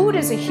 Food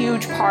is a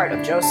huge part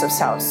of Joseph's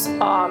House.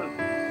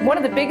 One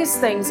of the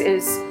biggest things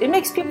is it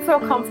makes people feel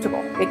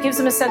comfortable. It gives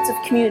them a sense of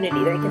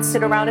community. They can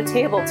sit around a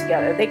table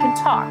together. They can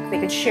talk. They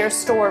can share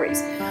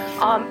stories.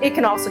 It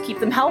can also keep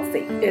them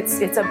healthy.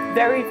 It's a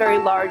very, very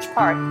large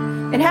part.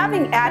 And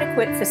having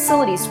adequate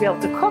facilities to be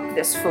able to cook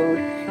this food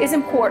is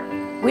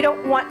important. We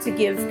don't want to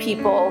give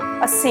people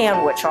a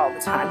sandwich all the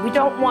time. We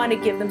don't want to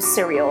give them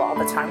cereal all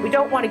the time. We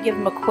don't want to give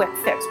them a quick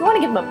fix. We want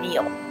to give them a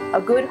meal, a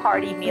good,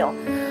 hearty meal.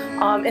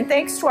 And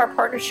thanks to our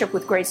partnership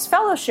with Grace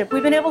Fellowship,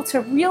 we've been able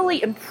to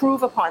really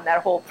improve upon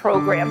that whole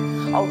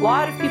program. A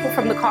lot of people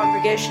from the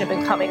congregation have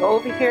been coming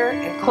over here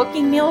and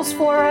cooking meals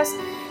for us,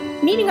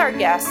 meeting our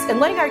guests and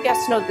letting our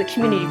guests know that the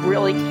community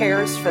really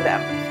cares for them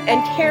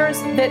and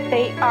cares that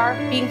they are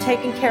being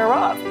taken care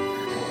of.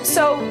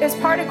 So as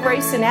part of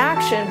Grace in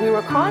Action, we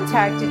were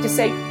contacted to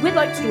say, we'd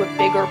like to do a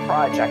bigger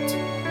project.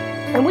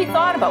 And we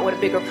thought about what a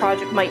bigger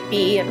project might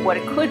be and what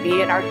it could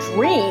be, and our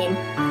dream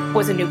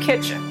was a new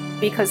kitchen.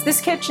 Because this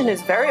kitchen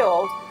is very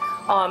old.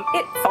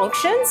 It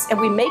functions, and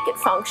we make it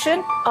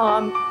function,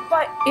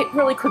 but it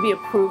really could be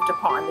improved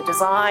upon. The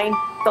design,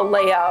 the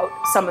layout,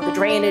 some of the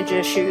drainage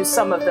issues,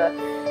 some of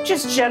the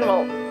just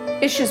general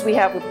issues we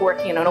have with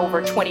working in an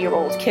over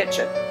 20-year-old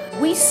kitchen.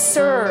 We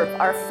serve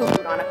our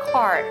food on a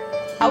cart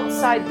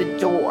outside the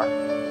door.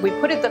 We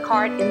put the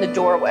cart in the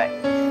doorway.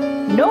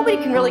 Nobody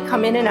can really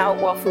come in and out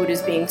while food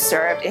is being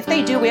served. If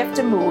they do, we have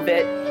to move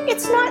it.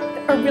 It's not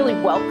a really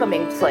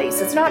welcoming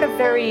place. It's not a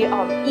very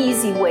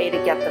easy way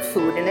to get the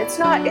food, and it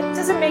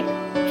doesn't make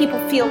people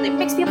feel, it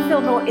makes people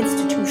feel more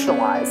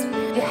institutionalized.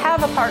 To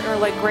have a partner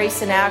like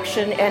Grace in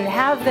Action and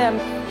have them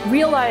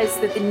realize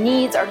that the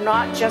needs are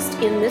not just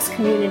in this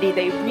community,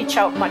 they reach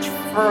out much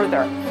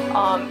further.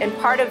 And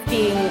part of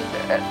being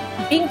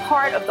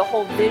part of the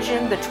whole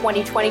vision, the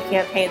 2020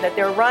 campaign that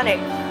they're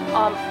running,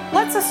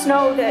 lets us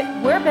know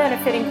that we're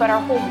benefiting, but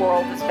our whole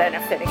world is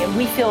benefiting. And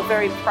we feel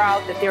very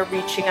proud that they're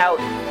reaching out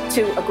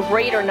to a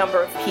greater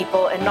number of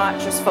people and not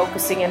just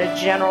focusing in a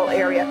general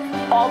area.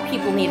 All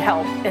people need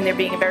help, and they're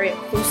being very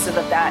inclusive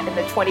of that. And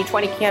the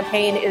 2020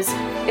 campaign is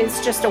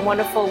just a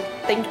wonderful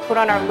thing to put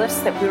on our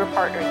list that we were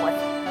partnering with.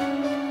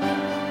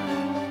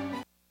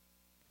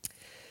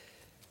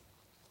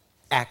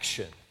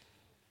 Action.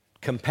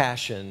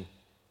 Compassion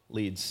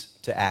leads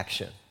to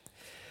action.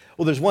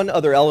 Well, there's one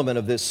other element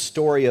of this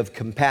story of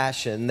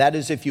compassion. That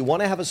is, if you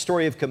want to have a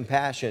story of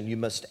compassion, you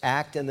must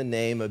act in the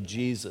name of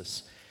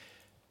Jesus.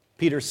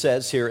 Peter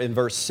says here in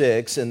verse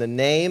 6, in the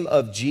name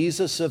of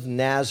Jesus of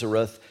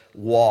Nazareth,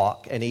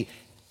 walk. And he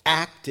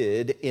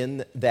acted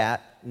in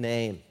that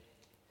name.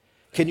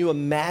 Can you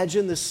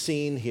imagine the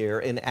scene here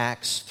in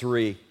Acts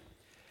 3?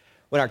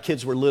 When our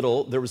kids were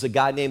little, there was a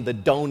guy named the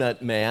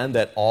Donut Man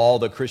that all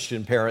the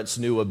Christian parents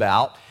knew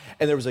about.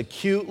 And there was a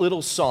cute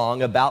little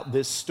song about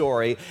this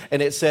story,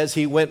 and it says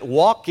he went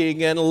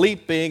walking and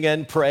leaping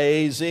and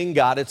praising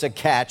God. It's a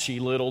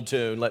catchy little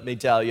tune, let me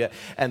tell you.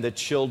 And the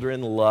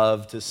children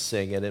loved to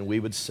sing it, and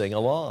we would sing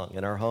along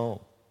in our home.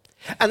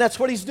 And that's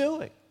what he's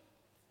doing.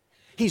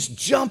 He's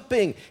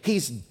jumping,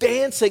 he's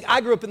dancing.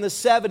 I grew up in the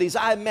 70s.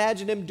 I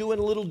imagine him doing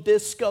a little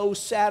disco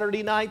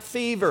Saturday Night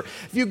Fever.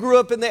 If you grew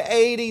up in the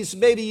 80s,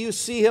 maybe you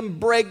see him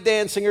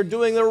breakdancing or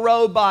doing the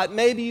robot.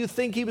 Maybe you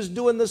think he was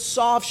doing the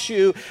soft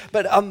shoe,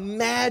 but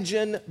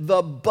imagine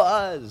the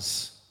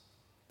buzz.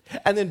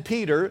 And then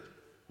Peter,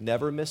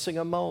 never missing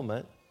a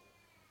moment,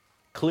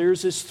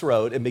 clears his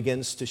throat and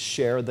begins to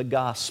share the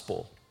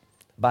gospel.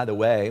 By the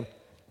way,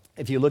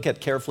 if you look at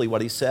carefully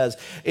what he says,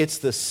 it's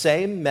the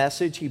same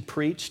message he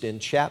preached in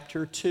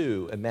chapter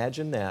 2.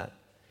 Imagine that.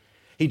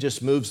 He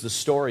just moves the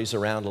stories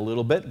around a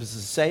little bit. It's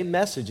the same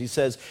message. He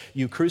says,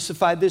 you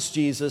crucified this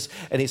Jesus.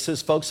 And he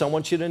says, folks, I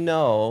want you to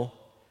know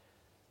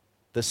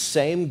the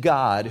same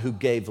God who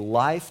gave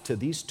life to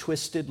these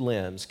twisted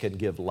limbs can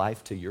give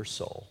life to your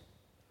soul.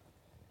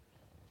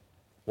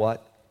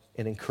 What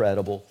an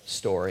incredible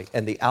story.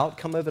 And the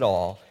outcome of it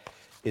all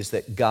is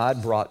that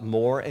God brought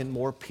more and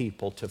more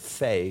people to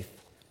faith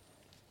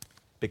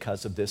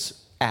because of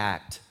this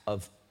act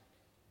of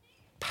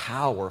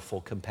powerful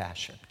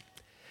compassion.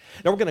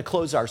 Now, we're going to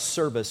close our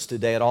service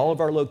today at all of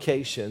our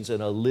locations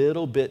in a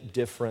little bit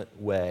different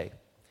way.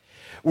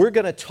 We're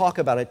going to talk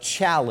about a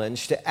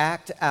challenge to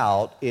act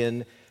out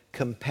in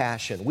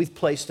compassion. We've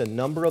placed a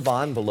number of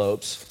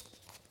envelopes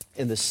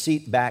in the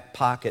seat back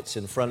pockets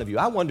in front of you.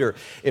 I wonder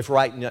if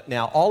right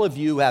now all of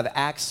you have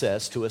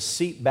access to a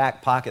seat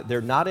back pocket. They're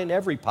not in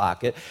every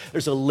pocket.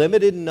 There's a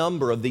limited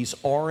number of these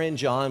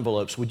orange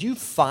envelopes. Would you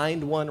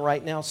find one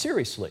right now?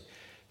 Seriously.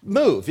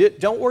 Move.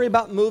 Don't worry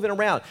about moving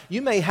around.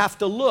 You may have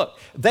to look.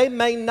 They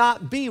may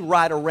not be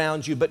right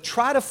around you, but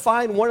try to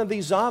find one of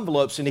these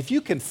envelopes. And if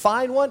you can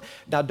find one,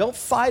 now don't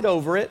fight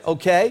over it,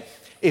 okay?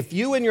 If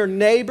you and your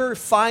neighbor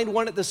find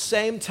one at the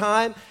same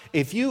time,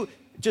 if you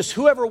just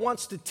whoever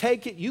wants to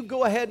take it, you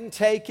go ahead and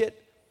take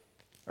it,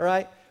 all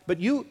right?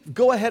 But you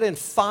go ahead and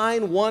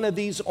find one of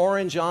these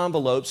orange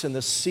envelopes in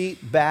the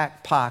seat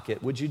back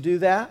pocket. Would you do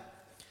that?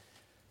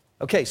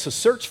 Okay, so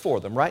search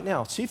for them right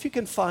now. See if you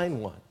can find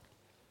one.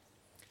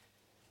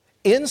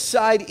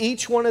 Inside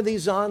each one of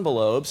these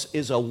envelopes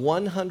is a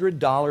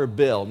 $100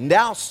 bill.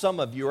 Now some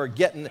of you are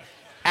getting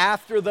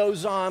after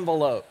those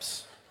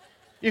envelopes.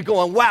 You're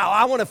going, wow,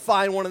 I want to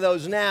find one of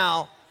those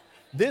now.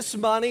 This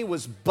money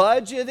was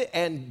budgeted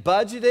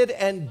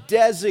and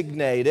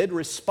designated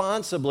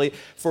responsibly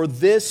for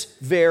this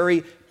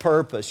very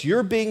purpose.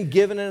 You're being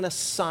given an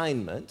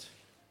assignment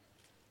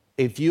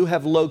if you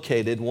have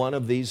located one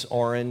of these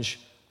orange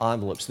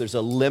envelopes. There's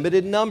a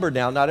limited number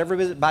now. Not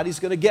everybody's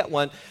going to get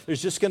one.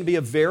 There's just going to be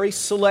a very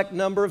select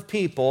number of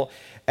people,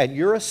 and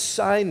your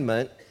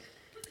assignment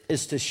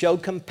is to show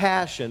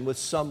compassion with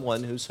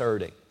someone who's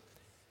hurting.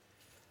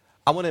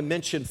 I want to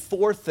mention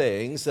 4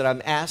 things that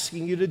I'm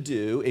asking you to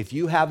do if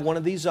you have one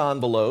of these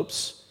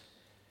envelopes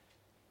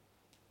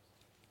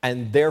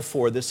and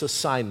therefore this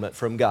assignment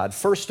from God.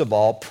 First of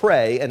all,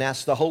 pray and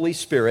ask the Holy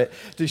Spirit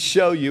to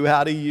show you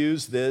how to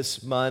use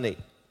this money.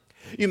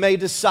 You may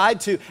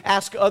decide to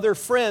ask other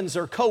friends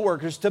or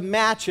coworkers to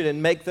match it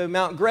and make the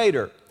amount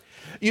greater.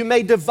 You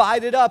may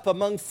divide it up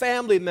among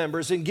family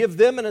members and give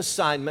them an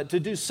assignment to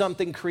do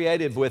something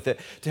creative with it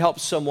to help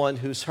someone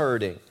who's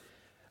hurting.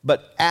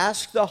 But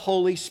ask the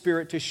Holy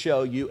Spirit to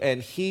show you,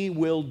 and He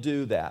will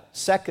do that.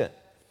 Second,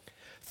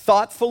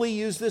 thoughtfully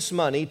use this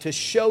money to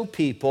show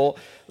people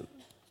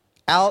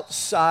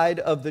outside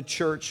of the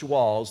church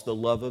walls the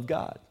love of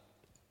God.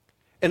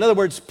 In other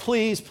words,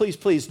 please, please,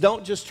 please,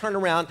 don't just turn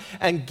around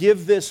and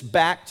give this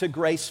back to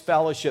Grace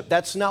Fellowship.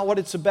 That's not what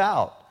it's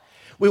about.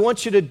 We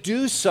want you to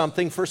do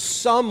something for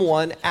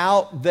someone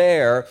out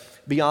there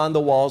beyond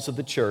the walls of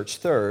the church.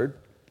 Third,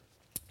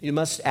 you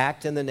must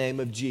act in the name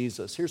of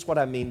Jesus. Here's what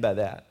I mean by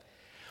that.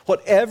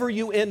 Whatever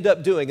you end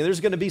up doing, and there's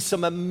going to be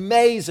some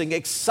amazing,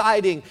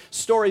 exciting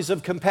stories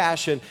of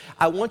compassion,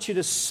 I want you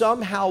to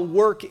somehow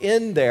work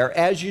in there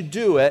as you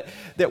do it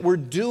that we're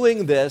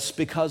doing this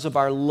because of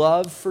our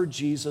love for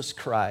Jesus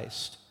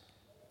Christ.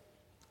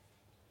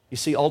 You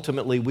see,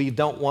 ultimately, we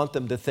don't want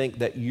them to think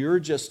that you're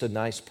just a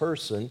nice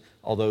person,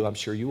 although I'm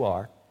sure you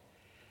are.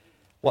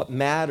 What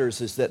matters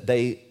is that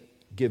they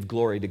give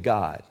glory to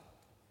God.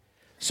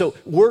 So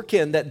work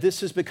in that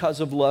this is because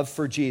of love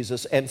for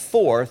Jesus. And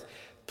fourth,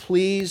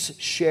 please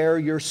share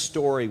your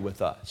story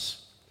with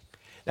us.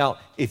 Now,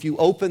 if you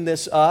open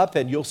this up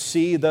and you'll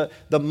see the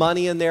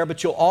money in there,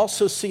 but you'll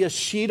also see a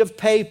sheet of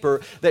paper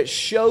that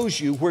shows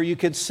you where you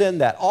can send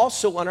that.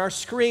 Also on our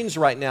screens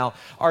right now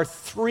are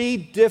 3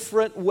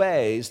 different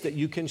ways that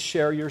you can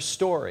share your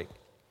story.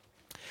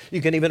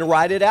 You can even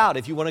write it out.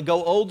 If you want to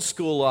go old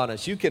school on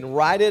us, you can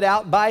write it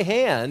out by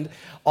hand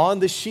on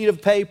the sheet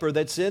of paper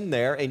that's in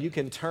there, and you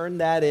can turn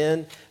that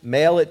in,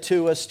 mail it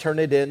to us, turn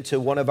it into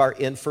one of our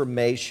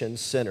information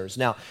centers.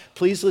 Now,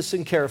 please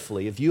listen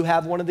carefully. If you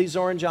have one of these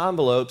orange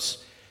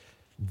envelopes,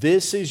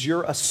 this is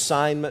your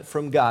assignment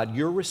from God.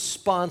 You're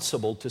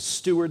responsible to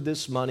steward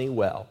this money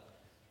well.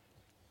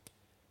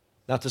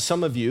 Now, to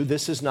some of you,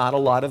 this is not a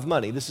lot of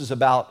money. This is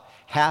about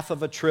half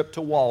of a trip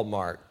to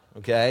Walmart,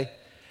 okay?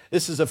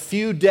 This is a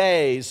few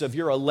days of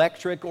your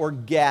electric or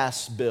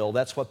gas bill.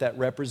 That's what that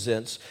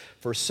represents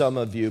for some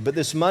of you. But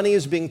this money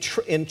is being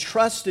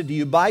entrusted to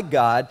you by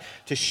God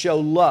to show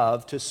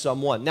love to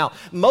someone. Now,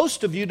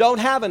 most of you don't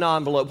have an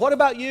envelope. What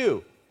about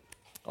you?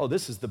 Oh,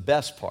 this is the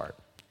best part.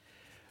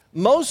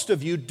 Most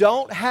of you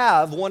don't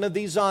have one of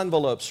these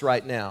envelopes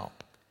right now.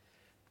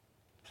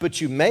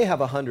 But you may have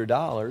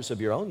 $100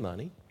 of your own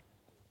money.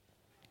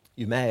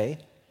 You may.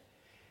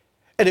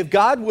 And if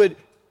God would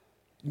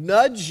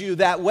nudge you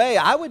that way,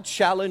 I would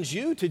challenge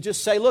you to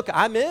just say, look,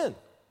 I'm in.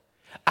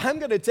 I'm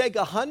going to take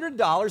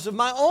 $100 of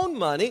my own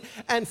money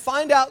and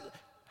find out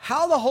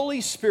how the Holy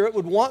Spirit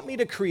would want me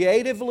to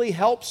creatively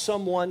help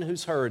someone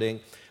who's hurting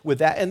with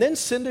that. And then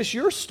send us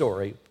your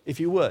story, if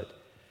you would.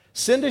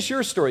 Send us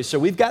your story. So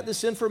we've got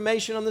this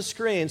information on the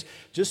screens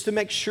just to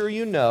make sure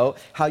you know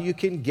how you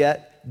can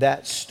get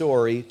that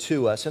story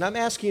to us. And I'm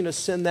asking you to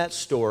send that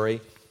story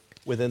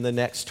within the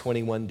next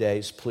 21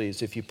 days,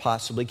 please, if you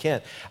possibly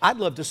can. I'd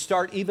love to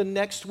start even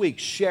next week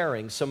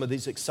sharing some of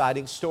these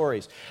exciting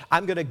stories.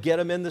 I'm going to get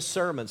them in the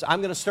sermons.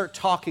 I'm going to start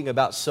talking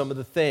about some of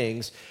the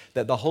things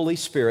that the Holy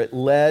Spirit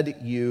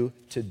led you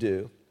to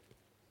do.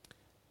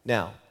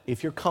 Now,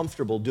 if you're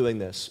comfortable doing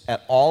this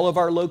at all of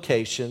our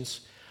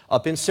locations,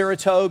 up in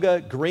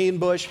Saratoga,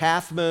 Greenbush,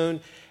 Half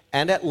Moon,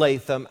 and at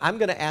Latham, I'm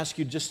going to ask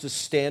you just to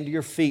stand to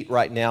your feet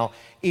right now.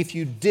 If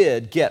you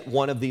did get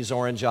one of these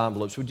orange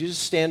envelopes, would you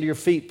just stand to your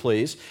feet,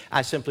 please?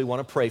 I simply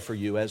want to pray for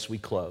you as we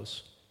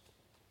close.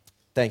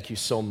 Thank you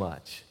so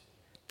much.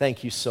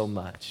 Thank you so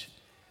much.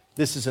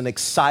 This is an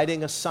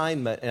exciting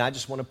assignment, and I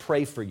just want to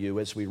pray for you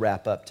as we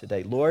wrap up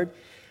today. Lord,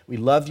 we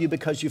love you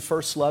because you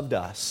first loved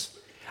us.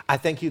 I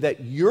thank you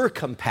that your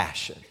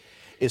compassion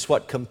is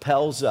what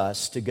compels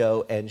us to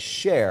go and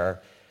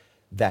share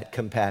that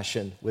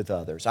compassion with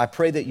others. I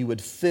pray that you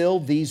would fill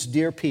these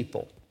dear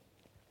people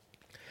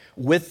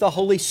with the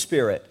Holy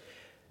Spirit,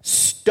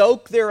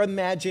 stoke their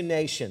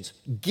imaginations,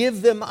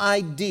 give them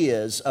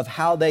ideas of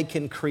how they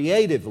can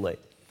creatively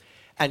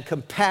and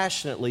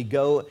compassionately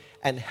go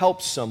and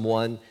help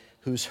someone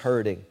who's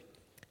hurting.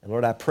 And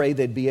Lord, I pray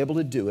they'd be able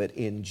to do it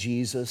in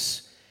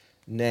Jesus'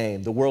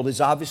 name. The world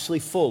is obviously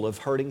full of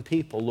hurting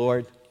people,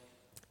 Lord,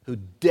 who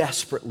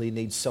desperately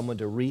need someone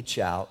to reach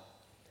out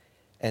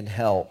and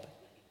help.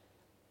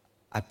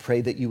 I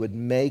pray that you would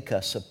make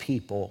us a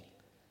people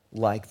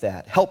like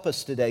that. Help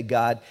us today,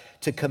 God,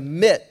 to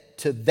commit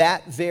to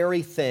that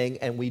very thing,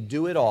 and we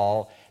do it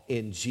all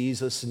in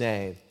Jesus'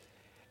 name.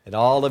 And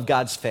all of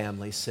God's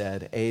family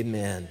said,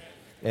 amen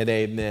and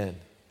amen.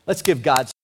 Let's give God